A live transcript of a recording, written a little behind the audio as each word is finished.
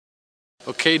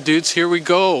Okay, dudes, here we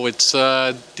go. It's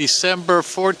December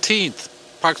 14th,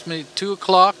 approximately 2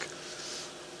 o'clock.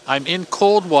 I'm in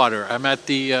Coldwater. I'm at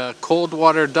the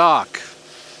Coldwater dock.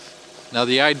 Now,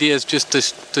 the idea is just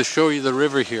to show you the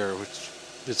river here, which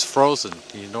it's frozen.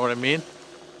 You know what I mean?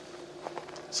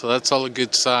 So that's all a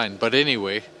good sign. But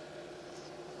anyway,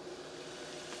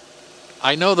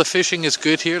 I know the fishing is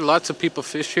good here. Lots of people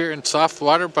fish here in soft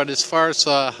water, but as far as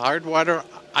hard water,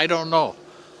 I don't know.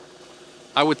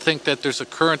 I would think that there's a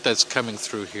current that's coming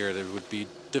through here that it would be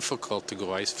difficult to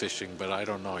go ice fishing, but I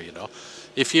don't know, you know.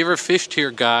 If you ever fished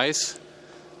here, guys,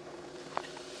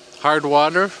 hard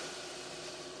water,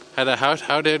 had a house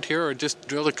out here, or just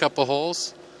drilled a couple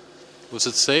holes, was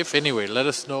it safe? Anyway, let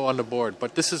us know on the board.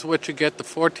 But this is what you get the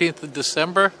 14th of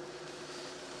December.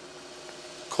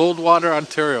 Coldwater,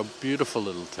 Ontario. Beautiful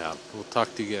little town. We'll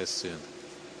talk to you guys soon.